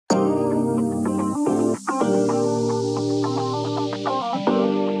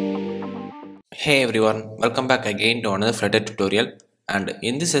Hey everyone, welcome back again to another Flutter tutorial, and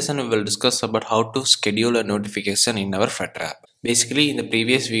in this session we will discuss about how to schedule a notification in our Flutter app. Basically, in the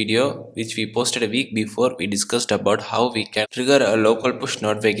previous video which we posted a week before, we discussed about how we can trigger a local push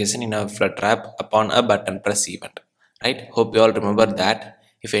notification in our Flutter app upon a button press event. Right? Hope you all remember that.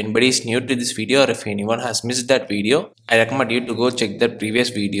 If anybody is new to this video or if anyone has missed that video, I recommend you to go check the previous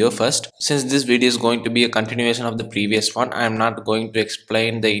video first. Since this video is going to be a continuation of the previous one, I am not going to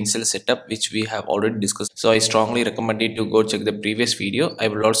explain the initial setup which we have already discussed. So I strongly recommend you to go check the previous video. I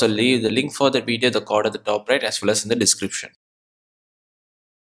will also leave the link for the video, the code at the top right, as well as in the description.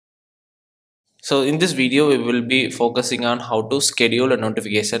 So in this video, we will be focusing on how to schedule a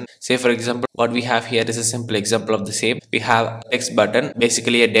notification. Say for example, what we have here is a simple example of the same. We have a text button,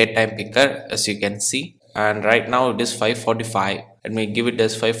 basically a date time picker, as you can see. And right now it is 5:45. Let me give it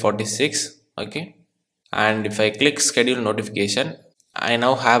as 5:46. Okay. And if I click schedule notification, I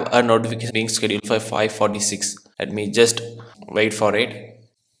now have a notification being scheduled for 5:46. Let me just wait for it.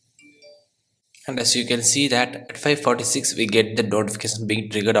 And as you can see that at 5:46 we get the notification being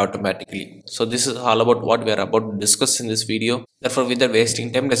triggered automatically. So this is all about what we are about to discuss in this video. Therefore, without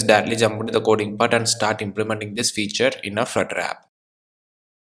wasting time, let's directly jump into the coding part and start implementing this feature in our Flutter app.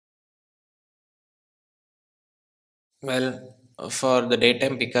 Well, for the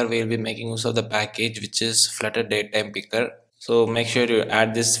datetime picker, we will be making use of the package which is Flutter datetime picker. So make sure you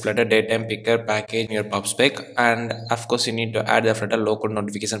add this Flutter datetime picker package in your PubSpec, and of course you need to add the Flutter local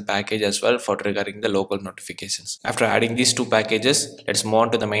notification package as well for triggering the local notifications. After adding these two packages, let's move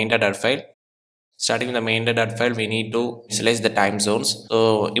on to the main.dart file. Starting with the main.dart file, we need to initialize the time zones.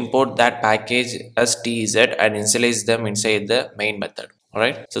 So import that package as tz and initialize them inside the main method.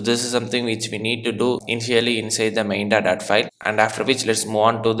 Alright, so this is something which we need to do initially inside the main.dart file, and after which let's move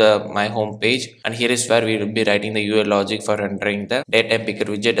on to the my home page, and here is where we will be writing the UI logic for rendering the datetime picker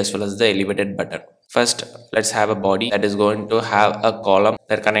widget as well as the elevated button. First, let's have a body that is going to have a column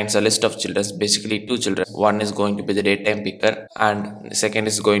that contains a list of children, basically two children. One is going to be the datetime picker and the second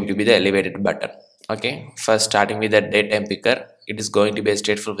is going to be the elevated button. Okay, first starting with the datetime picker, it is going to be a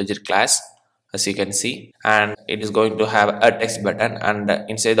stateful widget class, as you can see, and it is going to have a text button, and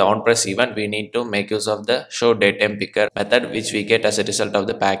inside the onPress event we need to make use of the show datetime picker method which we get as a result of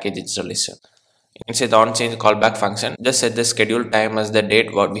the package installation. Inside the onChange callback function, just set the schedule time as the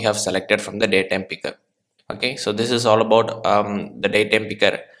date what we have selected from the datetime picker. Okay, so this is all about the datetime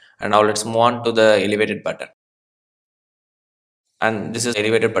picker, and now let's move on to the elevated button. And this is the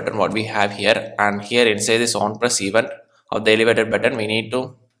elevated button what we have here, and here inside this onPress event of the elevated button we need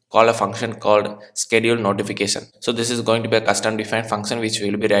to call a function called schedule notification. So this is going to be a custom defined function which we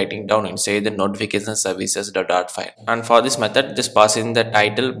will be writing down inside the notification services.dart file. And for this method, just pass in the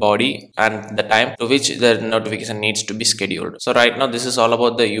title, body, and the time to which the notification needs to be scheduled. So right now this is all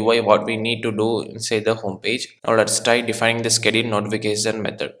about the UI what we need to do inside the home page. Now let's try defining the schedule notification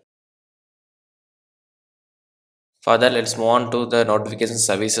method. Further, let's move on to the notification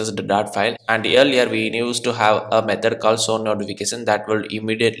services.dart file, and earlier we used to have a method called show notification that will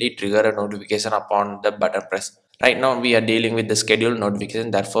immediately trigger a notification upon the button press. Right now we are dealing with the schedule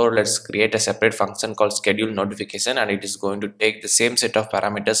notification, therefore let's create a separate function called schedule notification, and it is going to take the same set of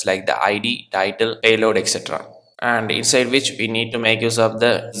parameters like the ID, title, payload, etc. And inside which we need to make use of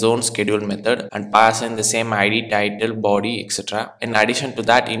the zone schedule method and pass in the same ID, title, body, etc. In addition to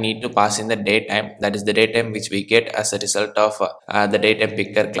that, you need to pass in the datetime, that is the datetime which we get as a result of the datetime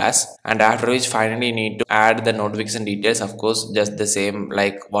picker class, and after which finally you need to add the notification details, of course just the same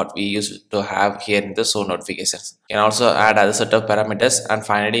like what we used to have here in the show notifications. You can also add other set of parameters, and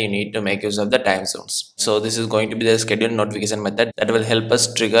finally you need to make use of the time zones. So this is going to be the schedule notification method that will help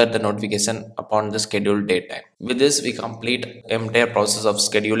us trigger the notification upon the scheduled datetime. With this, we complete the entire process of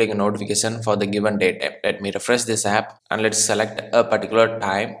scheduling a notification for the given datetime. Let me refresh this app and let's select a particular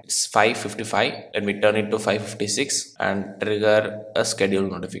time. It's 5:55. Let me turn it to 5:56 and trigger a schedule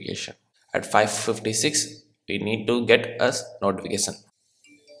notification. At 5:56, we need to get a notification.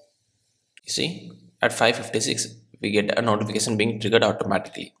 You see, at 5:56, we get a notification being triggered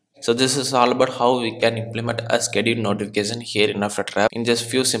automatically. So this is all about how we can implement a scheduled notification here in our Flutter app in just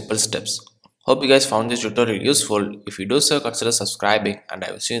few simple steps. Hope you guys found this tutorial useful. If you do so, consider subscribing, and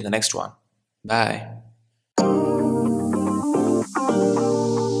I will see you in the next one. Bye.